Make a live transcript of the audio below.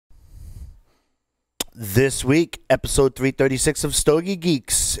This week, episode 336 of Stogie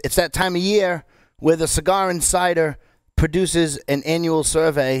Geeks. It's that time of year where the Cigar Insider produces an annual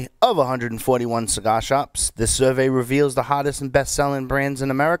survey of 141 cigar shops. This survey reveals the hottest and best-selling brands in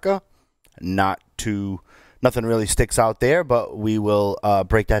America. Nothing really sticks out there, but we will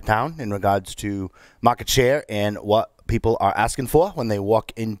break that down in regards to market share and what people are asking for when they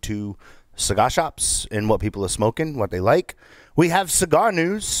walk into cigar shops and what people are smoking, what they like. We have cigar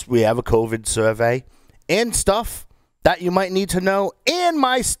news. We have a COVID survey and stuff that you might need to know, and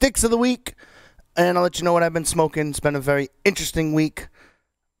my sticks of the week. And I'll let you know what I've been smoking. It's been a very interesting week.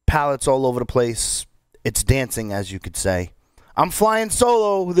 Palettes all over the place. It's dancing, as you could say. I'm flying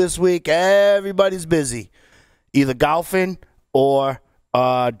solo this week. Everybody's busy, either golfing or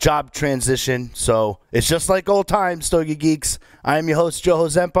job transition. So it's just like old times, Stogie Geeks. I am your host, Joe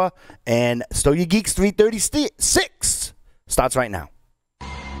Hozempa, and Stogie Geeks 336 starts right now.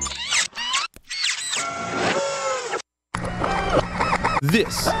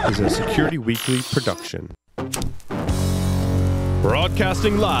 This is a Security Weekly production.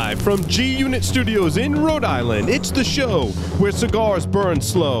 Broadcasting live from G-Unit Studios in Rhode Island, it's the show where cigars burn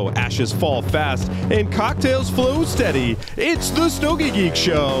slow, ashes fall fast, and cocktails flow steady. It's the Stogie Geek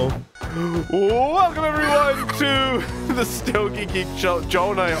Show. Welcome, everyone, to the Stogie Geek Show.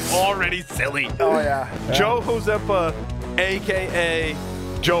 Joe and I are already silly. Oh, yeah. Joe Hozempa, a.k.a.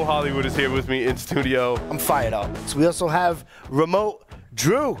 Joe Hollywood, is here with me in studio. I'm fired up. So we also have remote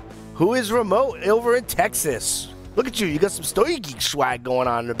Drew, who is remote over in Texas. Look at you. You got some Stogie Geek swag going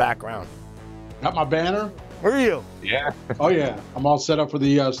on in the background. Got my banner. Where are you? Yeah. Oh, yeah. I'm all set up for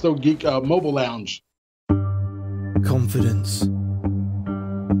the Stogie Geek mobile lounge. Confidence.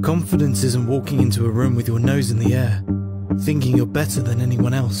 Confidence isn't walking into a room with your nose in the air, thinking you're better than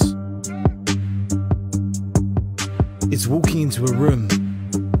anyone else. It's walking into a room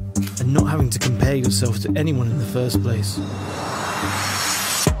and not having to compare yourself to anyone in the first place.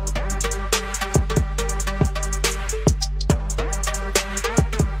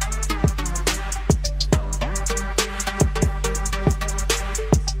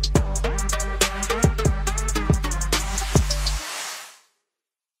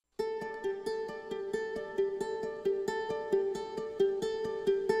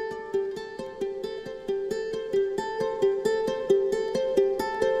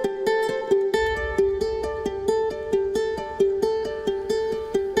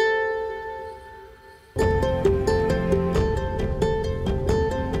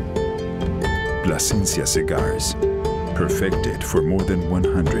 Plasencia Cigars, perfected for more than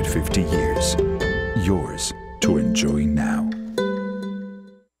 150 years. Yours to enjoy now.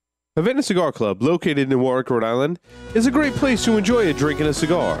 Havana Cigar Club, located in Warwick, Rhode Island, is a great place to enjoy a drink and a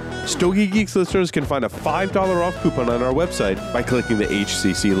cigar. Stogie Geeks listeners can find a $5 off coupon on our website by clicking the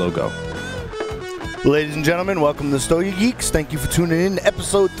HCC logo. Ladies and gentlemen, welcome to Stogie Geeks. Thank you for tuning in to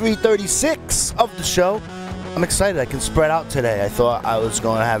episode 336 of the show. I'm excited. I can spread out today. I thought I was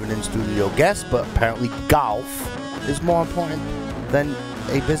going to have an in-studio guest, but apparently golf is more important than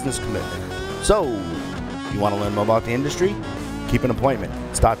a business commitment. So, if you want to learn more about the industry, keep an appointment.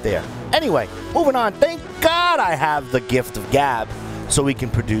 Start there. Anyway, moving on. Thank God I have the gift of gab so we can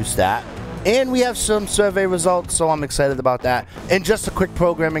produce that. And we have some survey results, so I'm excited about that. And just a quick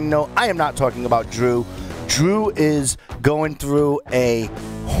programming note, I am not talking about Drew. Drew is going through a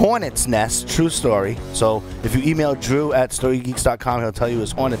hornet's nest, true story. So if you email Drew at StogieGeeks.com, he'll tell you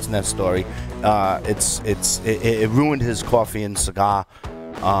his hornet's nest story. It ruined his coffee and cigar.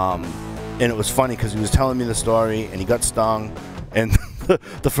 And it was funny because he was telling me the story and he got stung. And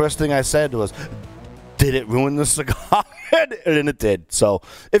the first thing I said was, did it ruin the cigar? And it did. So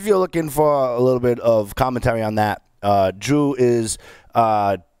if you're looking for a little bit of commentary on that, Drew is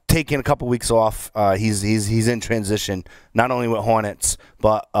taking a couple weeks off. He's in transition, not only with Hornets,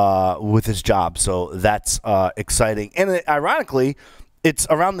 but with his job. So that's exciting. And ironically, it's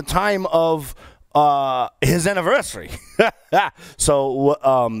around the time of his anniversary. So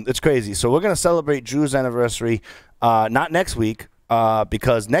it's crazy. So we're going to celebrate Drew's anniversary not next week,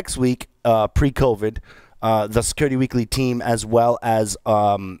 because next week, pre-COVID, the Security Weekly team, as well as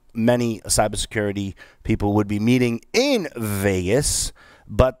many cybersecurity people, would be meeting in Vegas.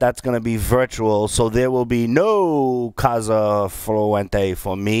 But that's going to be virtual, so there will be no Casa Fluente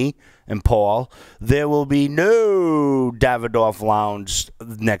for me and Paul. There will be no Davidoff Lounge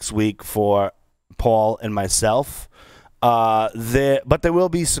next week for Paul and myself. But there will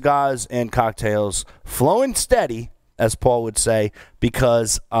be cigars and cocktails flowing steady, as Paul would say,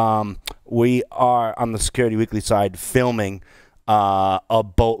 because we are, on the Security Weekly side, filming a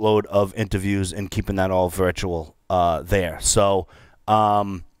boatload of interviews and keeping that all virtual there. So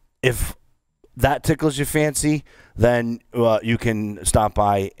if that tickles your fancy, then you can stop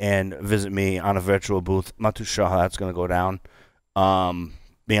by and visit me on a virtual booth. I'm not too sure how that's going to go down,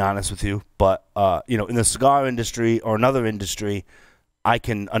 be honest with you. But, in the cigar industry or another industry, I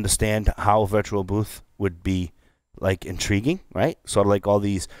can understand how a virtual booth would be, like, intriguing, right? Sort of like all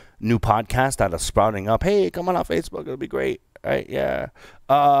these new podcasts that are sprouting up. Hey, come on Facebook. It'll be great, right? Yeah.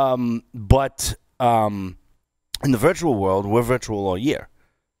 But in the virtual world, we're virtual all year.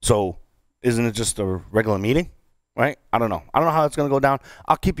 So isn't it just a regular meeting, right? I don't know. I don't know how it's going to go down.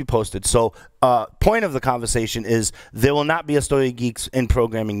 I'll keep you posted. So point of the conversation is there will not be a Story Geeks in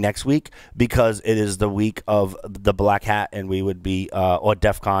programming next week because it is the week of the Black Hat, and we would be, or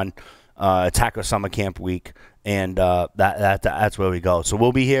DEF CON, Attacker Summer Camp week, and that's where we go. So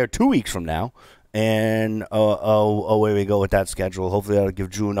we'll be here 2 weeks from now, and away we go with that schedule. Hopefully that'll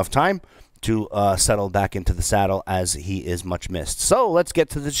give Drew enough time to settle back into the saddle as he is much missed. So let's get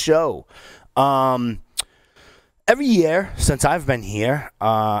to the show. Every year since I've been here,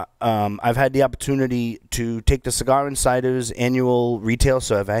 I've had the opportunity to take the Cigar Insider's annual retail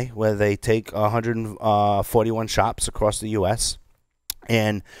survey, where they take 141 shops across the U.S.,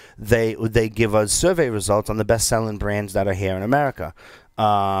 and they give us survey results on the best-selling brands that are here in America.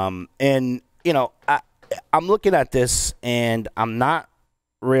 I'm looking at this, and I'm not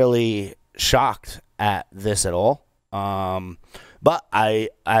really shocked at this at all. But I,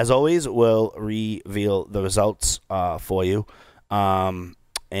 as always, will reveal the results for you,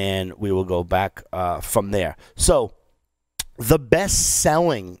 and we will go back from there. So the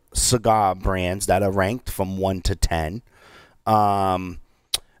best-selling cigar brands that are ranked from 1 to 10 are,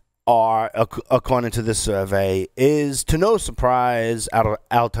 according to this survey, is, to no surprise,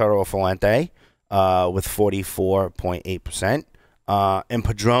 El Toro Fuente with 44.8%. And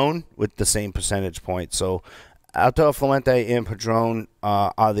Padron with the same percentage point. So El Toro Fuente and Padron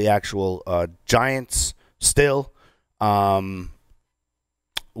are the actual giants still. They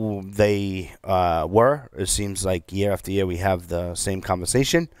were. It seems like year after year we have the same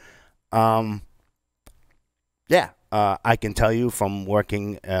conversation. I can tell you from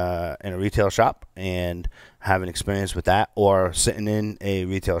working in a retail shop and having experience with that, or sitting in a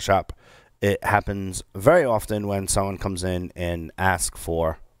retail shop, it happens very often when someone comes in and asks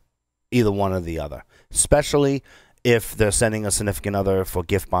for either one or the other, especially if they're sending a significant other for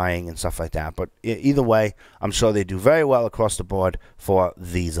gift buying and stuff like that. But either way, I'm sure they do very well across the board for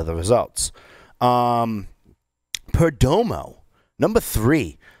these are the results. Perdomo, number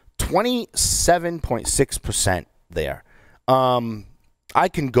 3, 27.6% there. I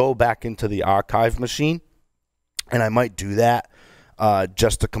can go back into the archive machine, and I might do that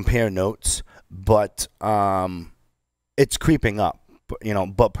just to compare notes, but it's creeping up.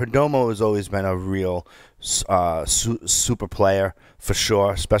 But Perdomo has always been a real super player for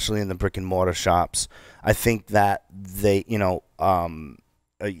sure, especially in the brick and mortar shops. I think that they, a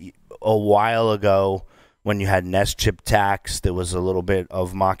while ago when you had Nest chip tax, there was a little bit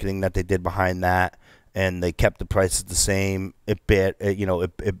of marketing that they did behind that, and they kept the prices the same. It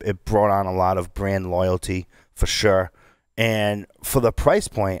brought on a lot of brand loyalty for sure. And for the price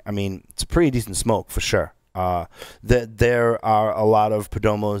point, I mean, it's a pretty decent smoke for sure. There are a lot of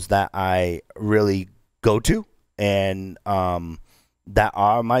Perdomos that I really go to, and that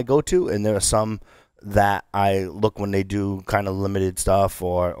are my go-to, and there are some that I look when they do kind of limited stuff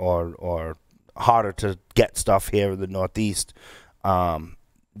or harder to get stuff here in the Northeast. I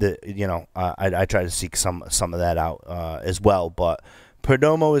try to seek some of that out as well. But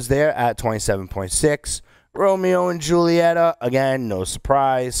Perdomo is there at 27.6. Romeo and Julieta, again, no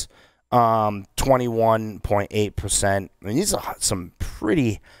surprise, 21.8%. I mean, these are some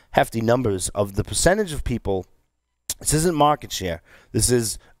pretty hefty numbers of the percentage of people. This isn't market share. This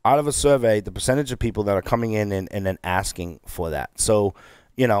is, out of a survey, the percentage of people that are coming in and then asking for that. So,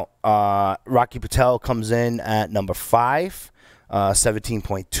 Rocky Patel comes in at number 5,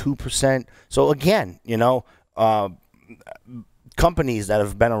 17.2%. So, again, companies that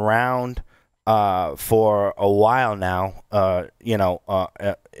have been around for a while now, at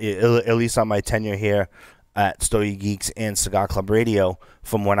least on my tenure here at Stogie Geeks and Cigar Club Radio,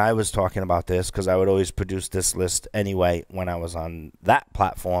 from when I was talking about this, because I would always produce this list anyway when I was on that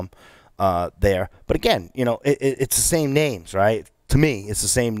platform there. But again, it's the same names, right? To me, it's the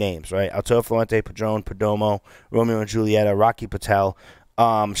same names, right? El Toro Fuente, Padron, Perdomo, Romeo and Julieta, Rocky Patel.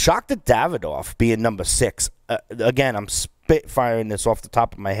 Shocked at Davidoff being number 6. Again, I'm spitfiring this off the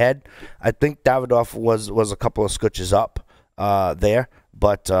top of my head. I think Davidoff was a couple of scotches up there.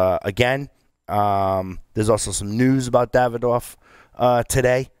 But again, there's also some news about Davidoff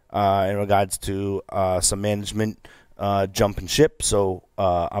today in regards to some management jumping ship. So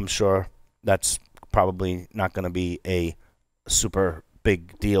I'm sure that's probably not going to be a super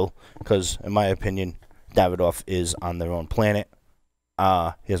big deal because, in my opinion, Davidoff is on their own planet.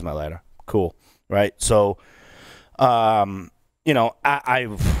 Here's my lighter. Cool, right? So, I've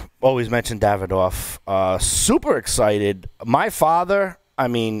always mentioned Davidoff. Super excited. My father,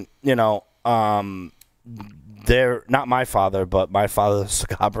 they're not my father, but my father's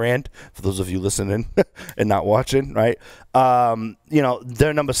cigar brand, for those of you listening and not watching, right?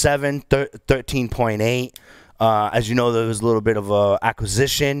 They're number 7, 13.8. As you know, there was a little bit of a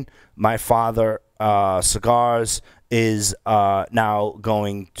acquisition. My father, Cigars, is now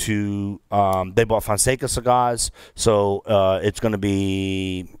going to, they bought Fonseca Cigars, so it's going to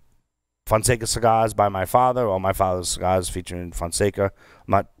be Fonseca Cigars by my father, or my father's cigars featuring Fonseca. I'm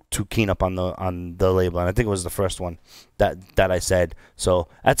not too keen up on the label, and I think it was the first one that I said. So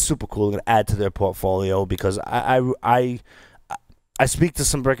that's super cool. I'm gonna add to their portfolio because I speak to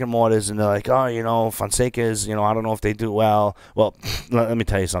some brick and mortars, and they're like, oh, Fonseca's, I don't know if they do well. Well, let me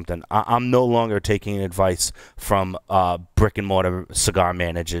tell you something. I'm no longer taking advice from brick and mortar cigar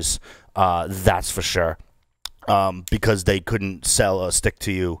managers. That's for sure, because they couldn't sell a stick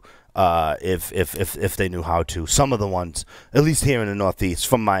to you. If they knew how to. Some of the ones, at least here in the Northeast,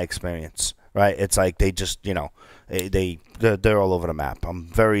 from my experience, right? It's like they just, they're all over the map. I'm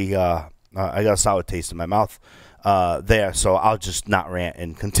very, I got a sour taste in my mouth there, so I'll just not rant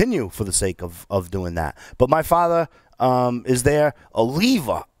and continue for the sake of doing that. But my father is there.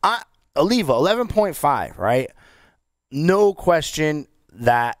 Oliva, 11.5, right? No question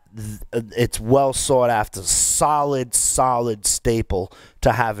that it's well sought after, solid staple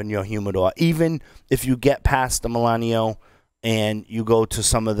to have in your humidor. Even if you get past the Melanio and you go to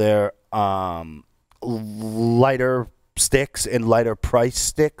some of their lighter sticks and lighter price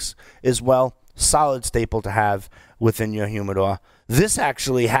sticks as well, solid staple to have within your humidor. This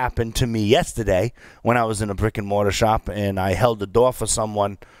actually happened to me yesterday when I was in a brick and mortar shop and I held the door for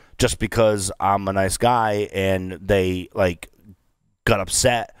someone just because I'm a nice guy, and they got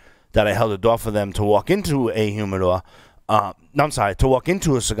upset that I held the door for them to walk into a humidor. To walk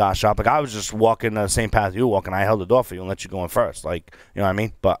into a cigar shop. I was just walking the same path you were walking. I held the door for you and let you go in first. You know what I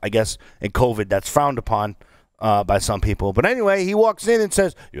mean? But I guess in COVID, that's frowned upon by some people. But anyway, he walks in and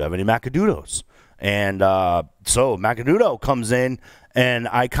says, "You have any Macanudos?" And so Macanudo comes in, and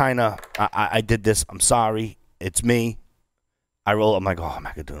I did this. I'm sorry. It's me. I roll up. I'm like, "Oh,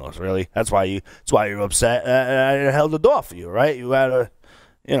 Macanudos, really? That's why you're upset. I held the door for you, right? You had a,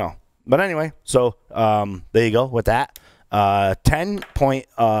 But anyway, so there you go with that.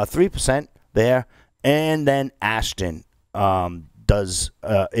 10.3% there, and then Ashton is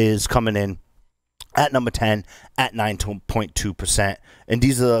coming in at number 10 at 9.2%, and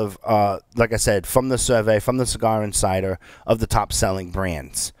these are like I said, from the survey, from the Cigar Insider, of the top selling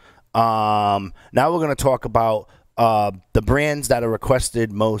brands. Now we're going to talk about the brands that are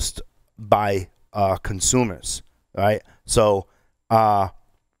requested most by consumers, right? So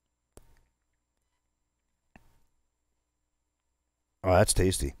oh, that's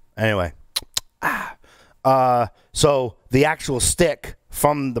tasty. Anyway, so the actual stick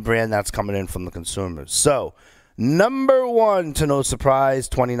from the brand that's coming in from the consumers. So number 1, to no surprise,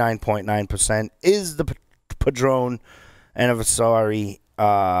 29.9%, is the Padron Anniversary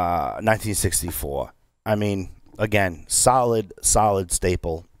 1964. I mean, again, solid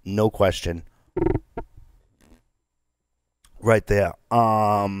staple, no question. Right there.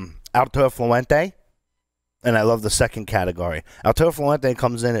 Alto Fluente. And I love the second category. Alto Fluente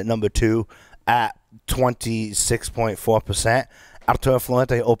comes in at number 2 at 26.4%. Alto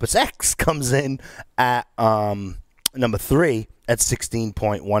Fluente Opus X comes in at number 3 at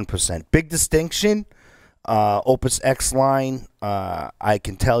 16.1%. Big distinction. Opus X line. I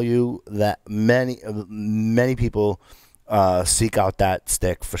can tell you that many people seek out that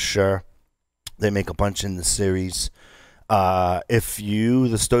stick for sure. They make a bunch in the series. If you,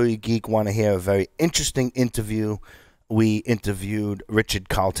 the Stogie Geek, want to hear a very interesting interview, we interviewed Richard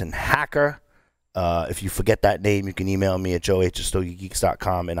Carlton Hacker. If you forget that name, you can email me at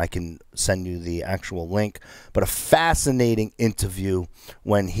joe@stogiegeeks.com and I can send you the actual link. But a fascinating interview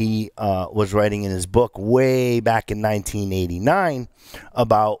when he was writing in his book way back in 1989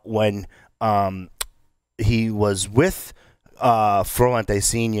 about when he was with Fluente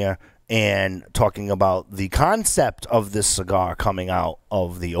Sr., and talking about the concept of this cigar coming out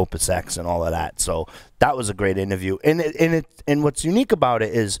of the Opus X and all of that. So that was a great interview. And what's unique about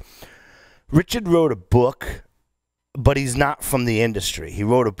it is Richard wrote a book, but he's not from the industry. He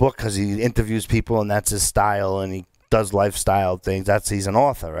wrote a book because he interviews people, and that's his style, and he does lifestyle things. He's an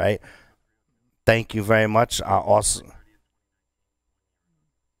author, right? Thank you very much. Awesome.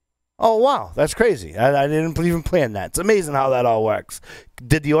 Oh, wow. That's crazy. I didn't even plan that. It's amazing how that all works.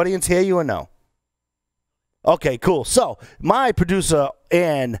 Did the audience hear you or no? Okay, cool. So, my producer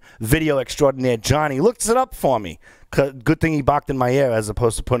and video extraordinaire, Johnny, looked it up for me. Good thing he barked in my ear as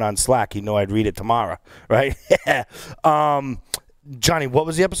opposed to put on Slack. He knew I'd read it tomorrow, right? Johnny, what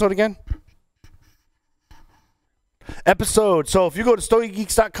was the episode again? So if you go to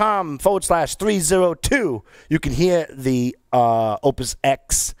stogiegeeks.com/302, you can hear the Opus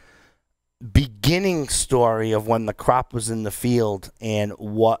X beginning story of when the crop was in the field and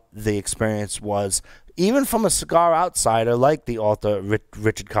what the experience was, even from a cigar outsider like the author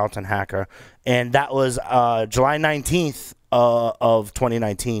Richard Carlton Hacker. And that was July 19th of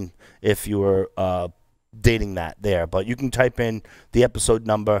 2019, if you were dating that there. But you can type in the episode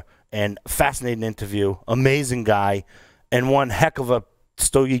number, and fascinating interview, amazing guy, and one heck of a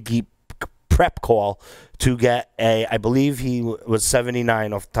Stogie Geek prep call to get I believe he was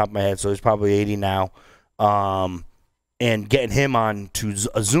 79 off the top of my head, so he's probably 80 now, and getting him on to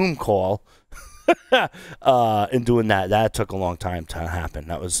a Zoom call and doing that took a long time to happen.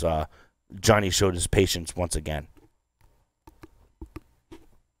 That was Johnny showed his patience once again.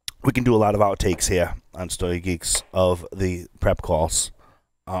 We can do a lot of outtakes here on Stogie Geeks of the prep calls.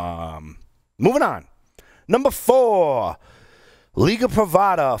 Moving on. Number 4, Liga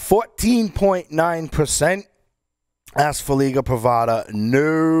Privada, 14.9%. As for Liga Privada,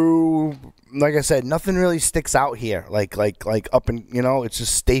 no, like I said, nothing really sticks out here. Like up and, it's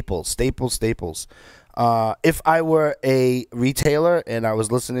just staples. If I were a retailer and I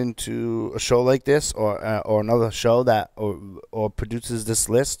was listening to a show like this or another show that or produces this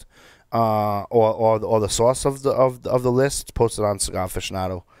list, or the source of the list, it's posted on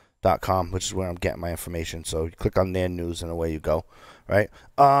cigarafficionado.com, which is where I'm getting my information. So you click on their news and away you go, right?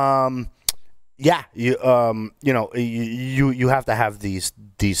 You have to have these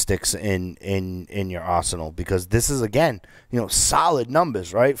sticks in your arsenal, because this is, again, solid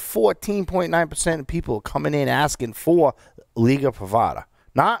numbers, right? 14.9% of people coming in asking for Liga Privada,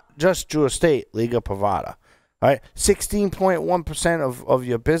 not just Drew Estate, Liga Privada. All right, 16.1% of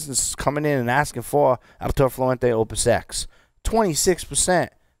your business is coming in and asking for Arturo Fluente Opus X. 26%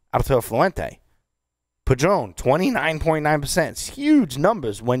 Arturo Fluente. Padron, 29.9%. It's huge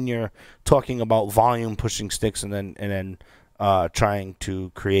numbers when you're talking about volume pushing sticks and then trying to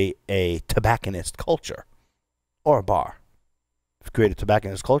create a tobacconist culture or a bar. If you create a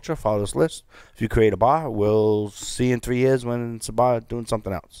tobacconist culture, follow this list. If you create a bar, we'll see you in 3 years when it's a bar doing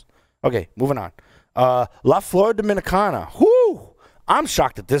something else. Okay, moving on. La Flor Dominicana. Whoo! I'm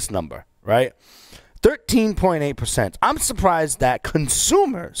shocked at this number, right? 13.8%. I'm surprised that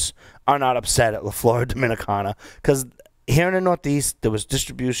consumers are not upset at La Flor Dominicana, because here in the Northeast, there was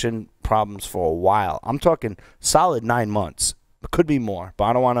distribution problems for a while. I'm talking solid 9 months. It could be more, but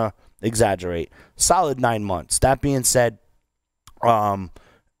I don't want to exaggerate. Solid 9 months. That being said, when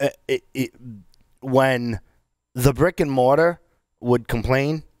the brick and mortar would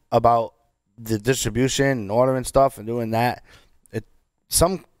complain about the distribution and ordering stuff and doing that, it's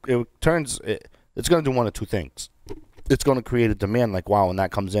going to do one of two things. It's going to create a demand like, wow, when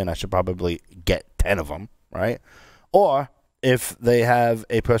that comes in, I should probably get 10 of them, right? Or if they have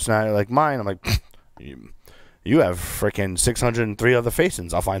a personality like mine, I'm like, you have freaking 603 other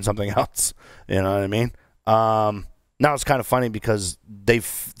facings. I'll find something else. You know what I mean? Now it's kind of funny because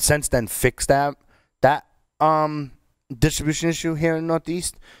they've since then fixed that distribution issue here in the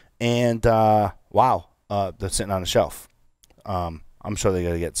Northeast. And, wow, they're sitting on the shelf. I'm sure they're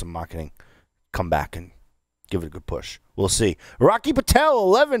going to get some marketing, come back and give it a good push. We'll see. Rocky Patel,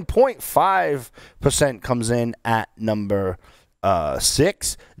 11.5% comes in at number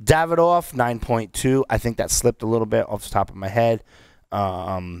 6. Davidoff, 9.2. I think that slipped a little bit off the top of my head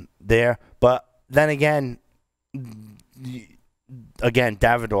there. But then again,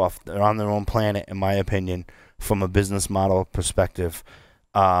 Davidoff, they're on their own planet, in my opinion, from a business model perspective.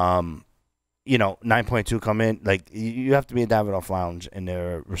 9.2 come in. Like, you have to be a Davidoff Lounge, and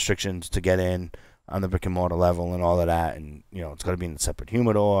there are restrictions to get in on the brick and mortar level and all of that. And it's got to be in a separate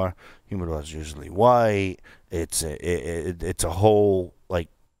humidor. Humidor is usually white. It's a whole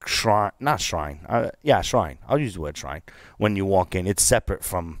shrine, not shrine. Shrine. I'll use the word shrine. When you walk in, it's separate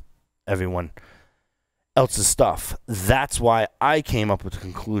from everyone else's stuff. That's why I came up with the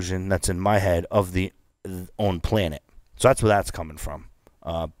conclusion that's in my head of the own planet. So that's where that's coming from.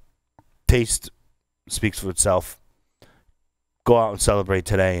 Taste speaks for itself. Go out and celebrate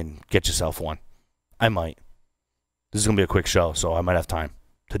today and get yourself one. I might. This is going to be a quick show, so I might have time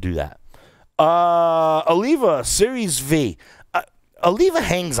to do that. Oliva Series V. Oliva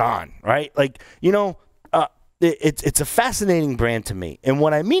hangs on, right? it's a fascinating brand to me. And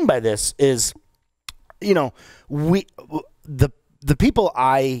what I mean by this is, the people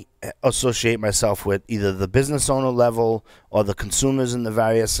I associate myself with, either the business owner level or the consumers in the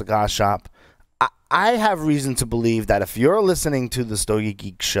various cigar shop, I have reason to believe that if you're listening to the Stogie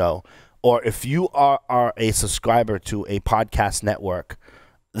Geek Show, or if you are a subscriber to a podcast network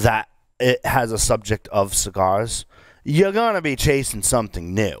that it has a subject of cigars, you're gonna be chasing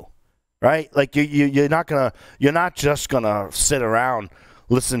something new, right? Like you're not just gonna sit around,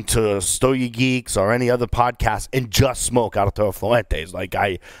 listen to Stogie Geeks or any other podcast and just smoke Arturo Fuentes. Like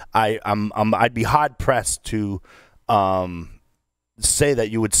I'd be hard pressed to say that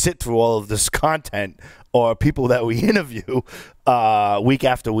you would sit through all of this content or people that we interview week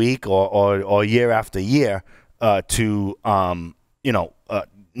after week or year after year to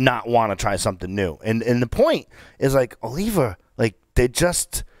not want to try something new. And the point is, like, Oliva, like they're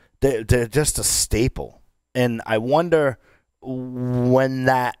just a staple, and I wonder when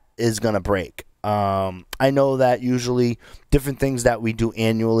that is gonna break. I know that usually different things that we do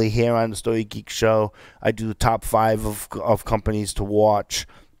annually here on the Stogie Geek Show, I do the top 5 of companies to watch.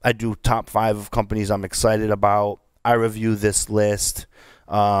 I do top 5 of companies I'm excited about. I review this list.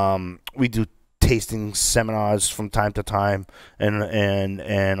 We do tasting seminars from time to time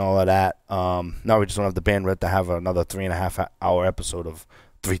and all of that. Now we just don't have the bandwidth to have another 3.5 hour episode of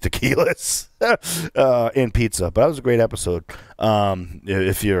 3 tequilas and pizza. But that was a great episode.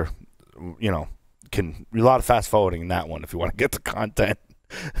 If you're, can a lot of fast forwarding in that one if you want to get the content.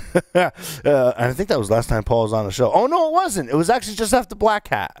 And I think that was last time Paul was on the show. Oh no, it wasn't. It was actually just after Black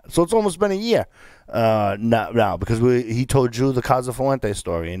Hat, so it's almost been a year now because he told you the Casa Fuente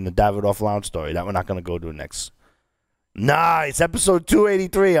story and the Davidoff Lounge story that we're not going to go to next. Nice, episode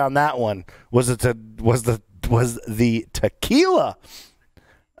 283 on that one was the tequila.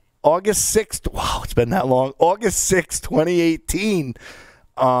 August 6th. Wow, it's been that long. August 6th, 2018.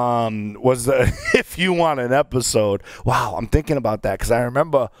 Was the if you want an episode. Wow, I'm thinking about that because I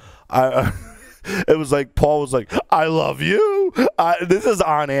remember it was like Paul was like, I love you. This is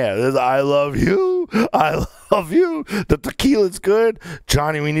on air. This is, I love you. I love you. The tequila's good.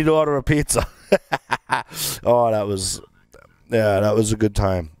 Johnny, we need to order a pizza. Oh, that was a good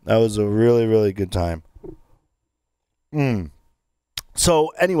time. That was a really, really good time. So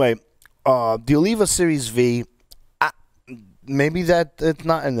anyway, the Oliva Series V, maybe that it's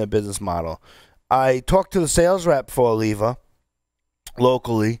not in the business model. I talked to the sales rep for Oliva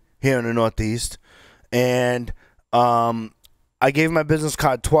locally here in the Northeast, and I gave my business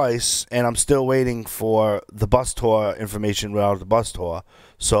card twice, and I'm still waiting for the bus tour information without the bus tour.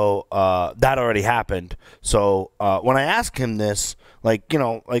 So that already happened. So when I asked him this,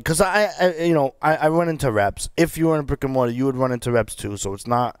 because I run into reps. If you were in a brick and mortar, you would run into reps too. So it's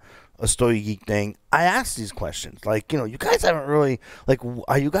not a Stogie Geek thing. I asked these questions, you guys haven't really,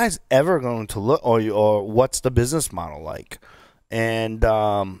 are you guys ever going to look, or what's the business model like? And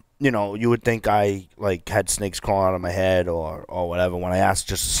you would think I had snakes crawling out of my head or whatever when I asked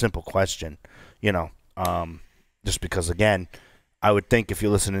just a simple question, just because, again, I would think if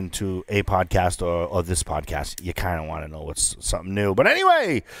you're listening to a podcast or this podcast, you kind of want to know what's something new. But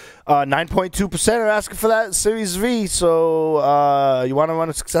anyway, 9.2% are asking for that Series V. So you want to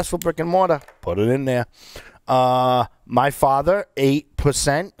run a successful brick and mortar, put it in there. My Father,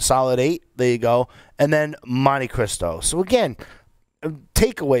 8%, solid 8. There you go. And then Monte Cristo. So again,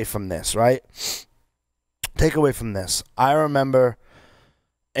 take away from this, right? Take away from this. I remember,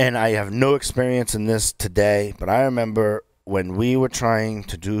 and I have no experience in this today, but I remember when we were trying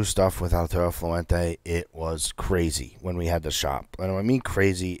to do stuff with Arturo Fuente, it was crazy when we had the shop. And when I mean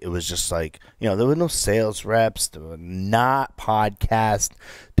crazy, it was just there were no sales reps, there were not podcasts,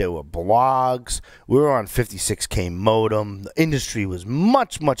 there were blogs. We were on 56K modem. The industry was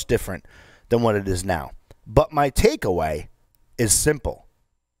much, much different than what it is now. But my takeaway is simple.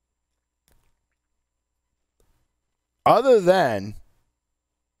 Other than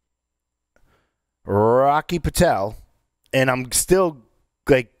Rocky Patel, and I'm still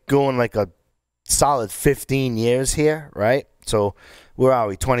going a solid 15 years here, right? So where are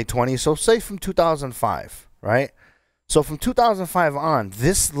we? 2020. So say from 2005, right? So from 2005 on,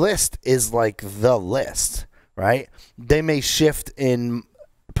 this list is the list, right? They may shift in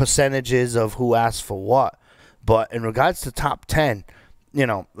percentages of who asked for what, but in regards to top 10,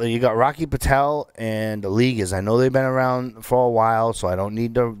 you got Rocky Patel and the Leaguers. I know they've been around for a while, so I don't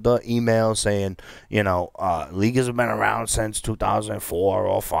need the email saying, Leaguers have been around since 2004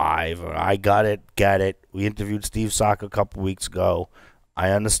 or 5, or I got it. We interviewed Steve Sock a couple weeks ago. I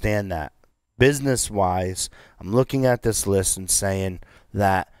understand that. Business-wise, I'm looking at this list and saying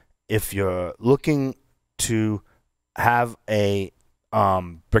that if you're looking to have a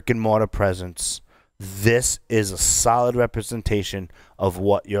brick and mortar presence, this is a solid representation of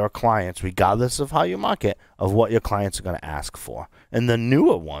what your clients, regardless of how you market, of what your clients are going to ask for. And the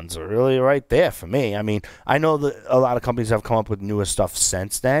newer ones are really right there for me. I mean, I know that a lot of companies have come up with newer stuff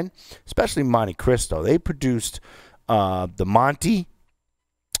since then, especially Monte Cristo. They produced the Monte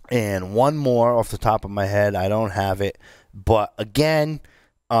and one more off the top of my head. I don't have it. But again,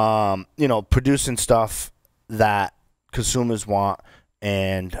 producing stuff that consumers want,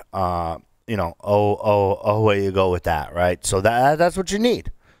 and away you go with that, right? So that's what you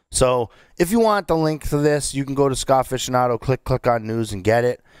need. So if you want the link to this, you can go to Scott Aficionado, click on news and get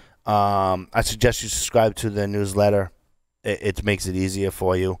it. I suggest you subscribe to the newsletter. It makes it easier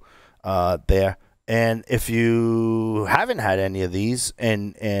for you there. And if you haven't had any of these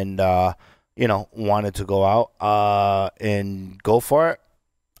and wanted to go out and go for it,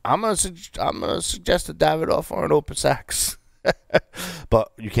 I'm gonna suggest a Davidoff or an Open Sax.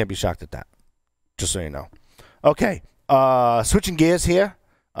 But you can't be shocked at that, just so you know. Okay, switching gears here.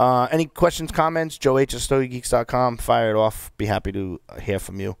 Any questions, comments? joe@stogiegeeks.com. Fire it off. Be happy to hear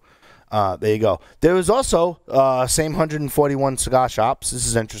from you. There you go. There was also same 141 cigar shops. This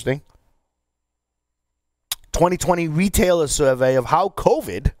is interesting. 2020 retailer survey of how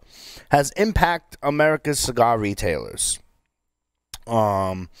COVID has impacted America's cigar retailers.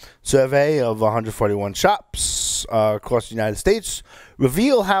 Survey of 141 shops across the United States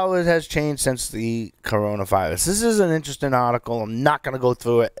reveal how it has changed since the coronavirus. This is an interesting article. I'm not going to go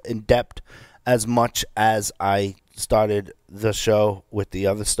through it in depth as much as I started the show with the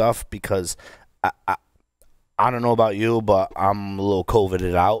other stuff, because I don't know about you, but I'm a little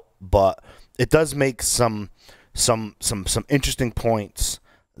COVIDed out. But it does make some interesting points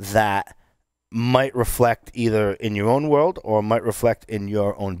that might reflect either in your own world or might reflect in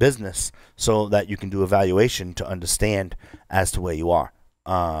your own business, so that you can do evaluation to understand as to where you are.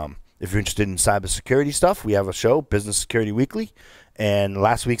 If you're interested in cybersecurity stuff, we have a show, Business Security Weekly, and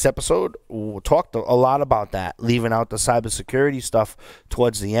last week's episode we talked a lot about that, leaving out the cybersecurity stuff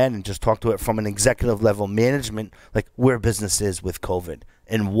towards the end and just talk to it from an executive level management, like where business is with COVID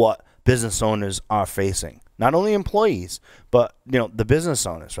and what business owners are facing. Not only employees, but the business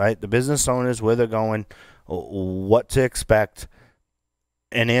owners, right? The business owners, where they're going, what to expect.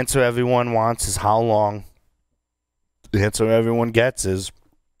 An answer everyone wants is how long. The answer everyone gets is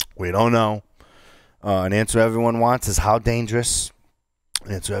we don't know. An answer everyone wants is how dangerous.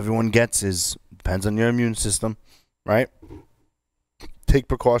 An answer everyone gets is depends on your immune system, right? Take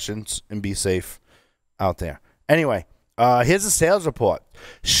precautions and be safe out there. Anyway. Here's a sales report.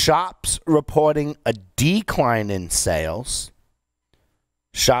 Shops reporting a decline in sales.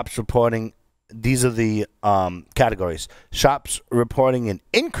 Shops reporting, these are the categories. Shops reporting an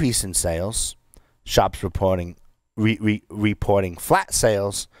increase in sales. Shops reporting reporting flat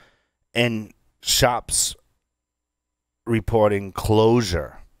sales. And shops reporting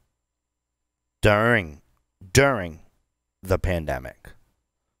closure during the pandemic.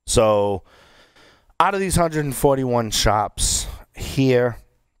 So out of these 141 shops here,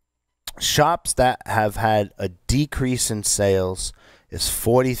 shops that have had a decrease in sales is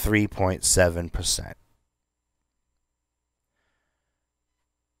 43.7%.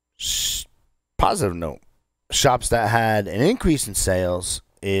 Positive note, shops that had an increase in sales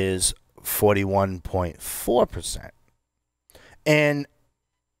is 41.4%. And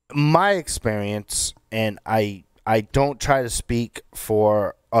my experience, and I don't try to speak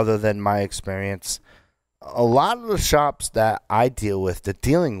for other than my experience, a lot of the shops that I deal with, that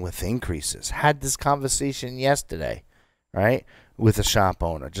dealing with increases, had this conversation yesterday, right, with a shop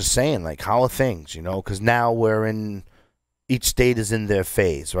owner, just saying, like, how are things, because now we're in, each state is in their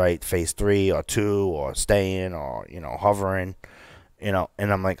phase, right, phase 3 or 2 or staying or, hovering, and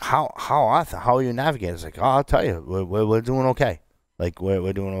I'm like, how are you navigating? It's like, oh, I'll tell you, we're doing okay. Like,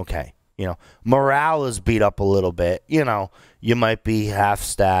 we're doing okay. Morale is beat up a little bit. You might be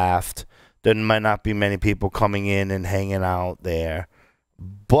half-staffed. There might not be many people coming in and hanging out there.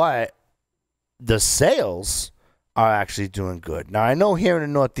 But the sales are actually doing good. Now, I know here in the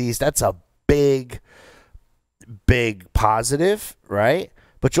Northeast, that's a big positive, right?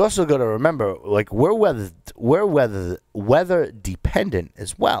 But you also got to remember, like, we're weather dependent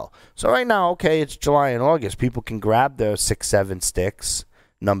as well. So right now, okay, it's July and August. People can grab their 6-7 sticks.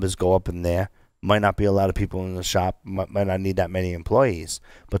 Numbers go up in there. Might not be a lot of people in the shop. Might not need that many employees.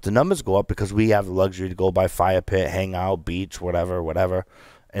 But the numbers go up because we have the luxury to go by fire pit, hang out, beach, whatever,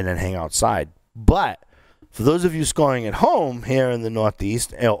 and then hang outside. But for those of you scoring at home here in the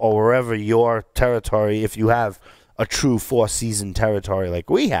Northeast or wherever your territory, if you have a true 4-season territory like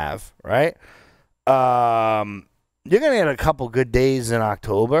we have, right? you're going to get a couple good days in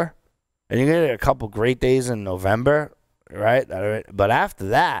October, and you're going to get a couple great days in November, right? But after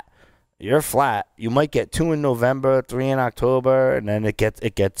that, you're flat. You might get 2 in November, 3 in October, and then it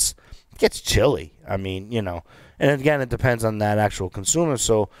gets chilly. I mean, you know, and again, it depends on that actual consumer.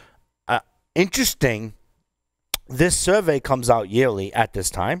 So, interesting. This survey comes out yearly at this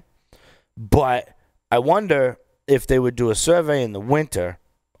time, but I wonder if they would do a survey in the winter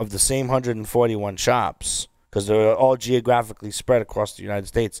of the same 141 shops, because they're all geographically spread across the United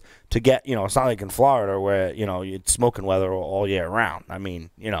States, to get, you know, it's not like in Florida where, you know, it's smoking weather all year round. I mean,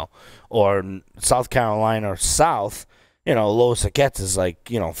 you know, or South Carolina or South, you know, lowest it gets is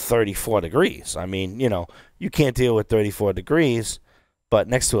like, you know, 34 degrees. I mean, you know, you can't deal with 34 degrees, but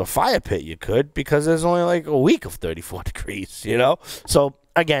next to a fire pit you could, because there's only like a week of 34 degrees, you know? So,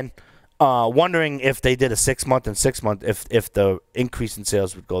 again, wondering if they did a 6 month and 6 month, if the increase in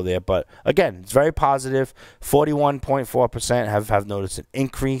sales would go there. But again, it's very positive. 41.4% have noticed an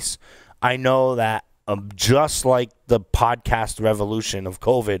increase. I know that just like the podcast revolution of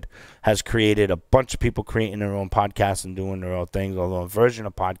COVID has created a bunch of people creating their own podcasts and doing their own things, although a version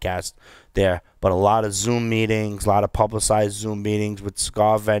of podcast there, but a lot of Zoom meetings, a lot of publicized Zoom meetings with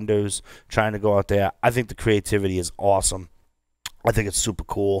cigar vendors trying to go out there. I think the creativity is awesome. I think it's super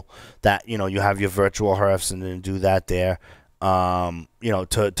cool that, you know, you have your virtual herfs and then do that there, you know,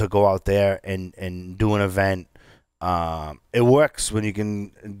 to go out there and do an event. It works when you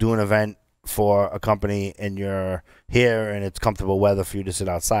can do an event for a company and you're here and it's comfortable weather for you to sit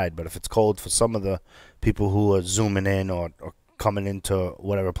outside. But if it's cold for some of the people who are zooming in or coming into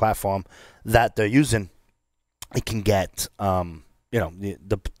whatever platform that they're using, it can get, you know,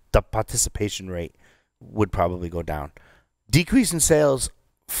 the participation rate would probably go down. Decrease in sales,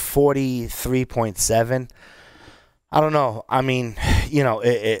 43.7. I don't know. I mean, you know,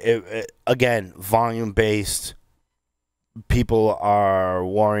 it again, volume-based. People are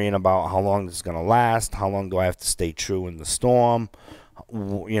worrying about how long this is going to last. How long do I have to stay true in the storm?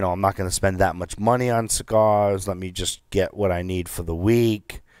 You know, I'm not going to spend that much money on cigars. Let me just get what I need for the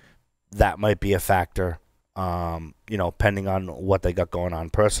week. That might be a factor, you know, depending on what they got going on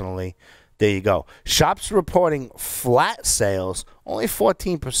personally. There you go. Shops reporting flat sales, only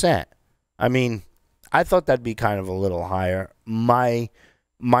 14%. I mean, I thought that'd be kind of a little higher. My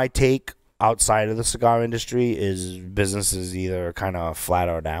take outside of the cigar industry is business is either kind of flat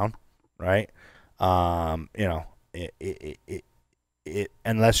or down, right? You know,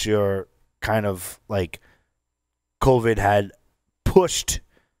 unless you're kind of like COVID had pushed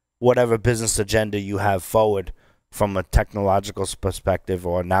whatever business agenda you have forward from a technological perspective,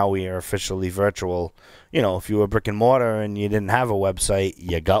 or now we are officially virtual. You know, if you were brick and mortar and you didn't have a website,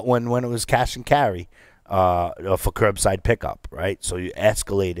 you got one when it was cash and carry for curbside pickup, right? So you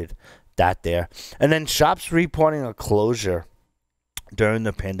escalated that there. And then shops reporting a closure during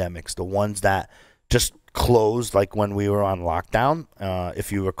the pandemics, the ones that just closed like when we were on lockdown.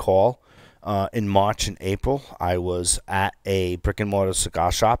 If you recall, in March and April, I was at a brick and mortar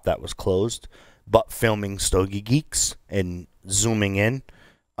cigar shop that was closed, but filming Stogie Geeks and zooming in.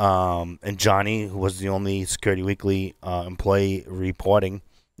 And Johnny, who was the only Security Weekly employee reporting,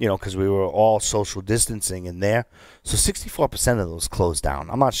 you know, because we were all social distancing in there. So 64% of those closed down.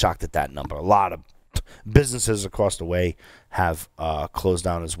 I'm not shocked at that number. A lot of businesses across the way have closed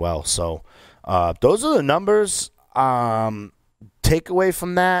down as well. So those are the numbers. Takeaway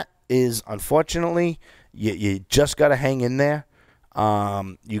from that is, unfortunately, you just got to hang in there.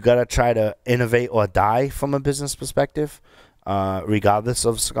 You got to try to innovate or die from a business perspective, regardless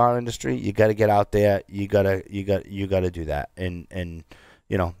of cigar industry. You got to get out there. You got to do that. And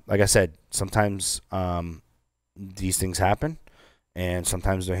you know, like I said, sometimes these things happen, and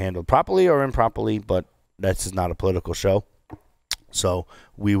sometimes they're handled properly or improperly. But this is not a political show, so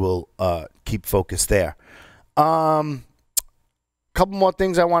we will keep focused there. Couple more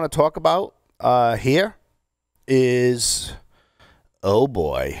things I want to talk about here is. Oh,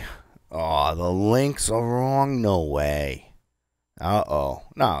 boy. Oh, the links are wrong. No way. Uh-oh.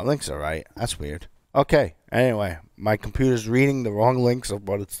 No, links are right. That's weird. Okay. Anyway, my computer's reading the wrong links,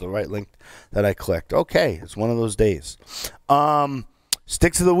 but it's the right link that I clicked. Okay. It's one of those days.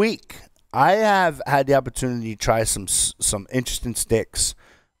 Sticks of the week. I have had the opportunity to try some interesting sticks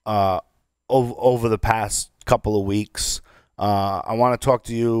over the past couple of weeks. I want to talk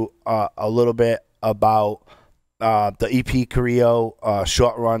to you a little bit about the EP Carrillo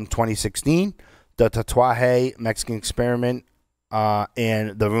Short Run 2016, the Tatuaje Mexican Experiment,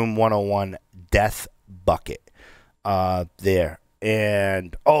 and the Room 101 Death Bucket there.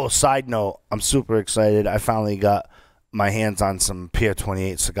 And, oh, side note, I'm super excited. I finally got my hands on some Pier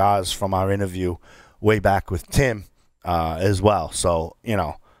 28 cigars from our interview way back with Tim as well. So, you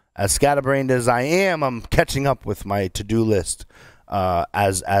know, as scatterbrained as I am, I'm catching up with my to-do list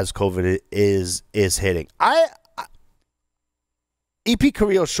as COVID is hitting. EP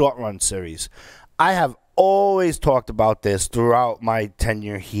Carrillo Short Run Series. I have always talked about this throughout my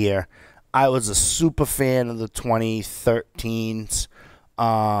tenure here. I was a super fan of the 2013s.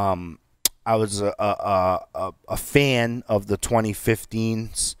 I was a fan of the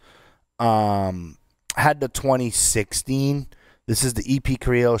 2015s. Had the 2016. This is the EP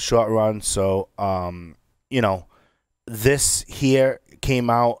Carrillo Short Run. So, you know, this here came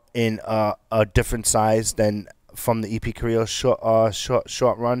out in a different size than from the EP Carrillo short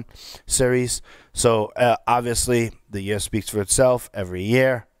run series. So obviously the year speaks for itself. Every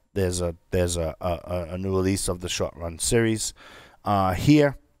year there's a new release of the short run series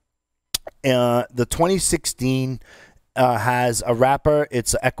here. The 2016 has a wrapper.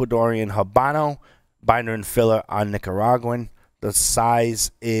 It's an Ecuadorian Habano, binder and filler on Nicaraguan. The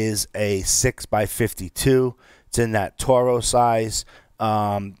size is a 6x52. It's in that Toro size.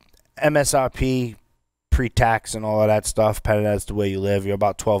 MSRP, pre-tax and all of that stuff, depending as to where you live, you're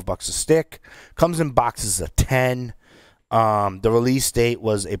about $12 a stick. Comes in boxes of 10. The release date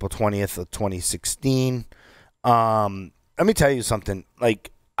was April 20th of 2016. Let me tell you something.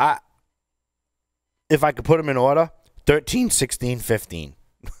 Like, if I could put them in order, 13, 16, 15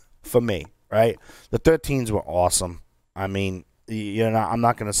 for me, right? The 13s were awesome. I mean, I'm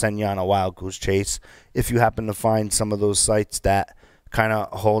not going to send you on a wild goose chase. If you happen to find some of those sites that kind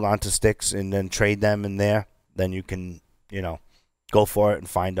of hold on to sticks and then trade them in there, then you can, go for it and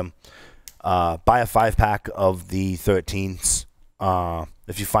find them. Buy a 5-pack of the 13s.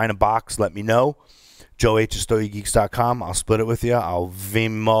 If you find a box, let me know. joe@stogygeeks.com. I'll split it with you. I'll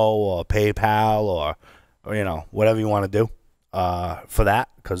Venmo or PayPal or whatever you want to do for that,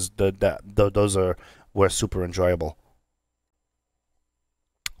 because those were super enjoyable.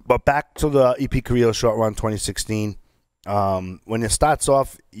 But back to the EP Carrillo Short Run 2016. When it starts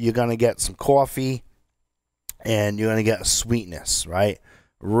off, you're going to get some coffee and you're going to get a sweetness, right?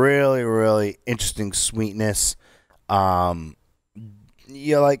 Really, really interesting sweetness.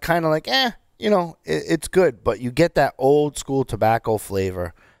 You're like, kind of like, it's good, but you get that old school tobacco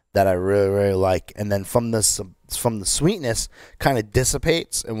flavor that I really, really like. And then from the sweetness kind of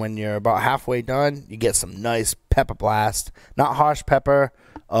dissipates. And when you're about halfway done, you get some nice pepper blast, not harsh pepper.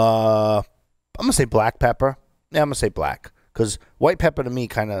 I'm going to say black pepper. Yeah, I'm going to say black, because white pepper to me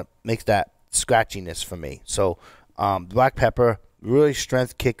kind of makes that scratchiness for me. So black pepper, really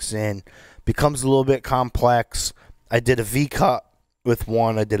strength kicks in, becomes a little bit complex. I did a V cut with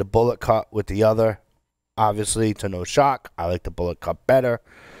one. I did a bullet cut with the other. Obviously, to no shock, I like the bullet cut better.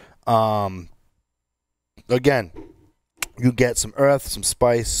 Again, you get some earth, some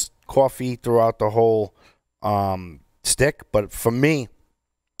spice, coffee throughout the whole stick. But for me,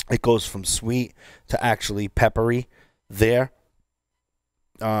 it goes from sweet to actually peppery there.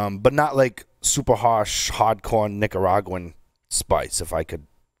 But not like super harsh, hardcore Nicaraguan spice, if I could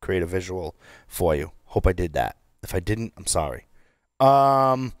create a visual for you. Hope I did that. If I didn't, I'm sorry.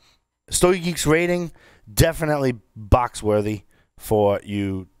 Stogie Geeks rating, definitely box worthy for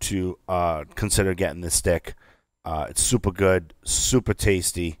you to consider getting this stick. It's super good, super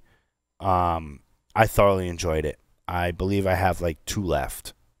tasty. I thoroughly enjoyed it. I believe I have like 2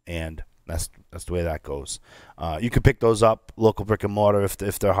 left, and that's the way that goes. You can pick those up local brick and mortar if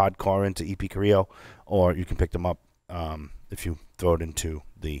they're hardcore into EP Carrillo, or you can pick them up if you throw it into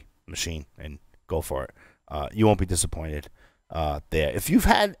the machine and go for it. You won't be disappointed there. If you've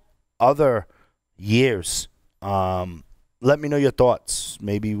had other years, let me know your thoughts.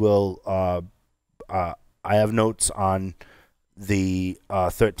 Maybe we'll I have notes on the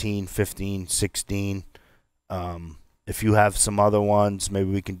 13, 15, 16. If you have some other ones, maybe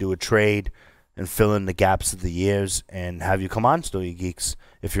we can do a trade and fill in the gaps of the years and have you come on Stogie Geeks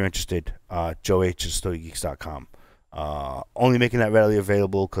if you're interested. joe@stogygeeks.com. Only making that readily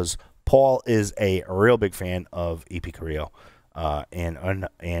available because Paul is a real big fan of EP Carrillo and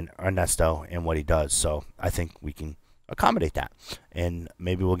Ernesto and what he does. So I think we can accommodate that, and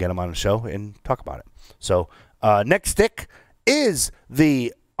maybe we'll get him on the show and talk about it. So next stick is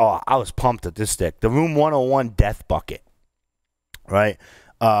the I was pumped at this stick, the Room 101 Death Bucket. Right,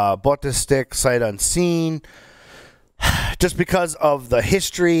 bought this stick sight unseen, just because of the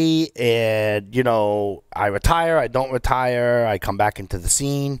history, and I retire, I don't retire, I come back into the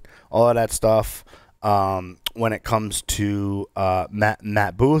scene, all of that stuff. When it comes to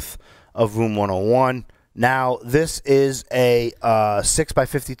Matt Booth of Room 101, Now, this is a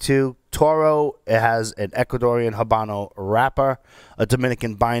 6x52 Toro. It has an Ecuadorian Habano wrapper, a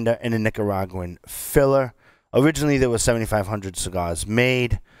Dominican binder, and a Nicaraguan filler. Originally, there were 7,500 cigars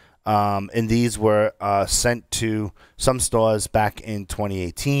made, and these were sent to some stores back in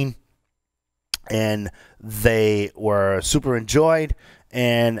 2018, and they were super enjoyed,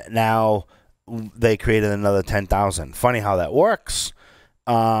 and now they created another 10,000. Funny how that works.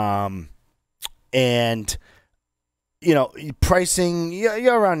 And, you know, pricing,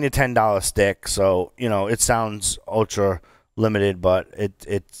 you're around your $10 stick, so, you know, it sounds ultra limited, but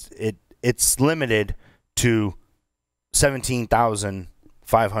it's limited to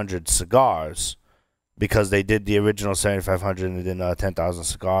 17,500 cigars because they did the original 7,500 and then 10,000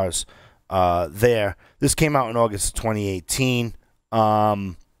 cigars there. This came out in August 2018.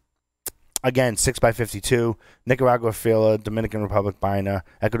 Again, 6x52, Nicaragua filler, Dominican Republic binder,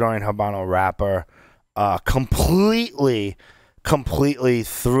 Ecuadorian Habano wrapper. Completely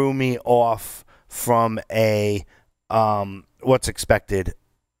threw me off from a what's expected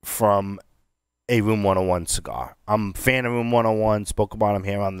from a Room 101 cigar. I'm a fan of Room 101, spoke about them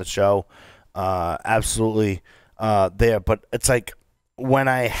here on the show. Absolutely there. But it's like when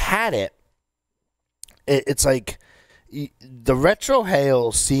I had it, it's like the retro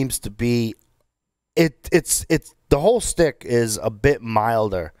hail seems to be it's the whole stick is a bit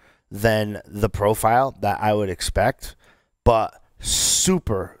milder than the profile that I would expect, but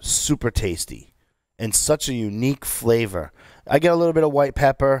super tasty and such a unique flavor. I get a little bit of white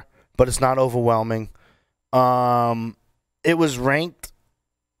pepper, but it's not overwhelming. It was ranked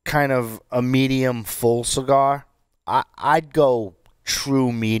kind of a medium full cigar. I'd go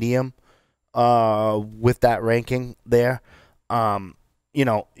true medium with that ranking there. You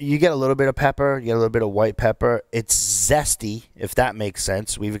know, you get a little bit of pepper, you get a little bit of white pepper. It's zesty, if that makes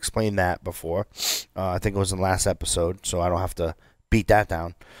sense. We've explained that before. I think it was in the last episode, so I don't have to beat that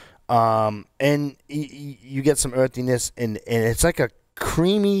down. And you get some earthiness, and it's like a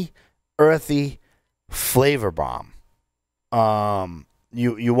creamy, earthy flavor bomb.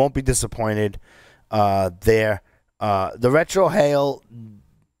 You won't be disappointed there. The retro hail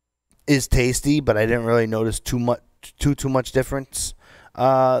is tasty, but I didn't really notice too much difference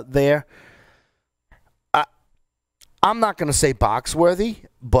there. I'm not going to say box worthy,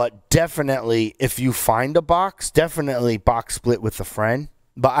 but definitely if you find a box, definitely box split with a friend.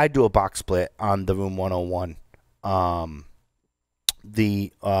 But I do a box split on the Room 101. Where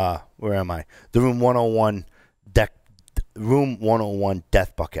am I? The Room 101 Room 101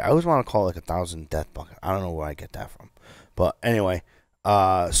 Death Bucket. I always want to call it like 1,000 Death Bucket. I don't know where I get that from. But anyway,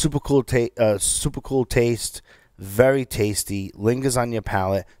 super cool taste, very tasty, lingers on your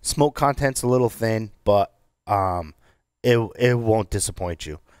palate. Smoke content's a little thin, but it won't disappoint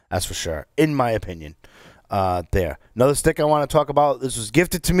you. That's for sure, in my opinion. There. Another stick I want to talk about. This was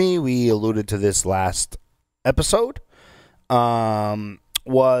gifted to me. We alluded to this last episode.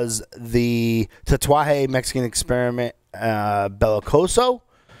 Was the Tatuaje Mexican Experiment Bellicoso.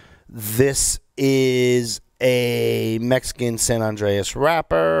 This is a Mexican San Andreas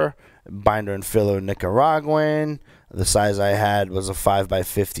wrapper, binder and filler Nicaraguan. The size I had was a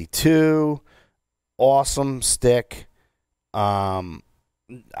 5x52. Awesome stick. Right?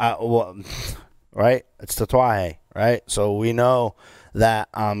 It's Tatuaje, right? So we know that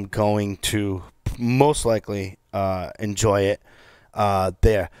I'm going to most likely enjoy it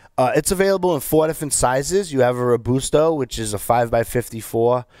there. It's available in 4 different sizes. You have a Robusto, which is a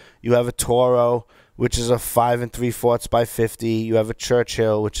 5x54. You have a Toro, which is a 5 3/4 by 50. You have a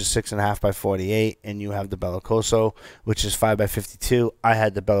Churchill, which is 6.5 by 48, and you have the Bellicoso, which is 5 by 52. I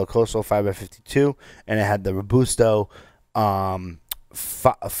had the Bellicoso 5 by 52, and I had the Robusto 5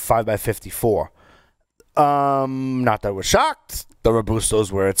 by 54. Not that we're shocked. The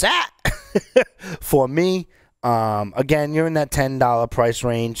Robusto's where it's at for me. Again, you're in that $10 price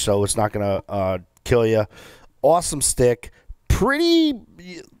range, so it's not gonna kill you. Awesome stick. Pretty.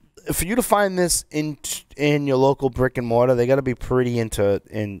 For you to find this in your local brick and mortar, they got to be pretty into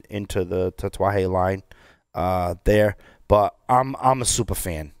the Tatuaje line there. But I'm a super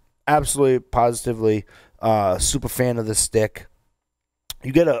fan, absolutely positively super fan of this stick.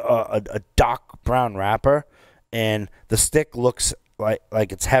 You get a dark brown wrapper, and the stick looks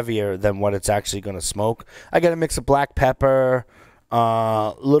like it's heavier than what it's actually going to smoke. I got a mix of black pepper,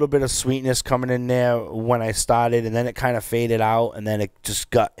 a little bit of sweetness coming in there when I started, and then it kind of faded out, and then it just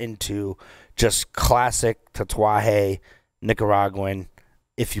got into just classic Tatuaje Nicaraguan.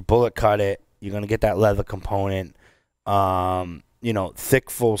 If you bullet cut it, you're going to get that leather component. You know,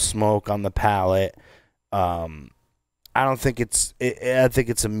 thick, full smoke on the palate. I don't think it's. I think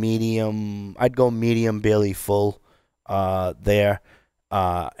it's a medium. I'd go medium, barely full. There,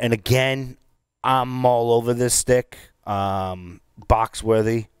 and again, I'm all over this stick. Box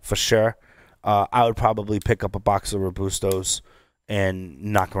worthy for sure. I would probably pick up a box of Robustos and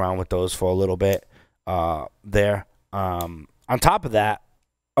knock around with those for a little bit. There. On top of that,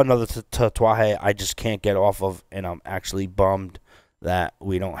 another tatuaje I just can't get off of, and I'm actually bummed that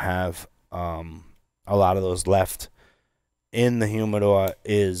we don't have a lot of those left in the humidor,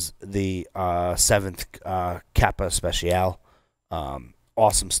 is the 7th Kappa Special.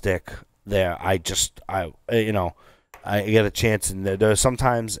 Awesome stick there. I get a chance, and there's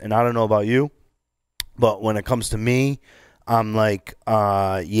sometimes, and I don't know about you, but when it comes to me, I'm like,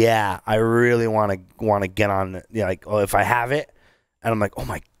 yeah, I really want to get on, like, if I have it, and I'm like, oh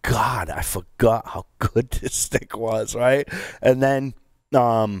my God, I forgot how good this stick was, right? And then,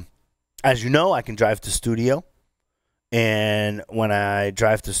 as you know, I can drive to studio. And when I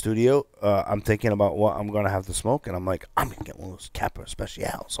drive to studio, I'm thinking about what I'm going to have to smoke. And I'm like, I'm going to get one of those Kappa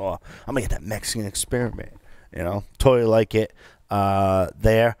Specials. Or I'm going to get that Mexican Experiment. Totally like it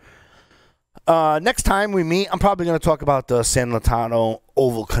there. Next time we meet, I'm probably going to talk about the San Latano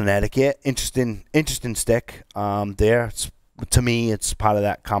Oval, Connecticut. Interesting stick there. To me, it's part of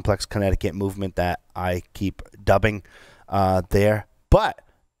that complex Connecticut movement that I keep dubbing there. But,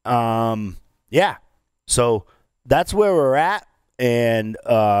 yeah. So that's where we're at, and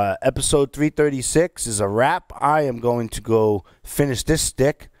episode 336 is a wrap. I am going to go finish this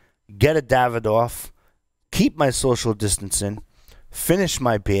stick, get a Davidoff, keep my social distancing, finish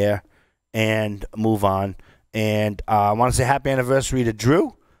my beer, and move on. And I want to say happy anniversary to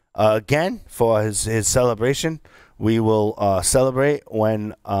Drew again for his celebration. We will celebrate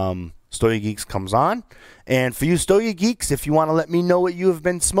when Stogie Geeks comes on. And for you Stogie Geeks, if you want to let me know what you have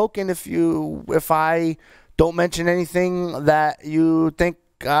been smoking, if I don't mention anything that you think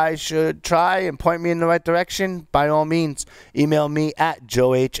I should try and point me in the right direction, by all means, email me at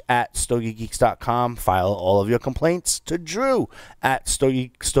joeh@stogiegeeks.com. File all of your complaints to Drew at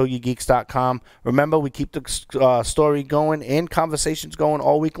stogiegeeks.com. Remember, we keep the story going and conversations going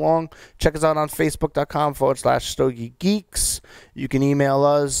all week long. Check us out on facebook.com/stogiegeeks. You can email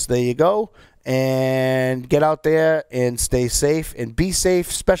us. There you go. And get out there and stay safe and be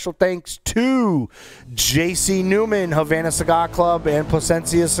safe. Special thanks to JC Newman, Havana Cigar Club, and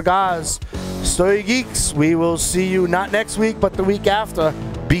Placencia Cigars. Stogie Geeks, we will see you not next week, but the week after.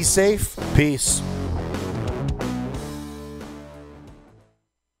 Be safe. Peace.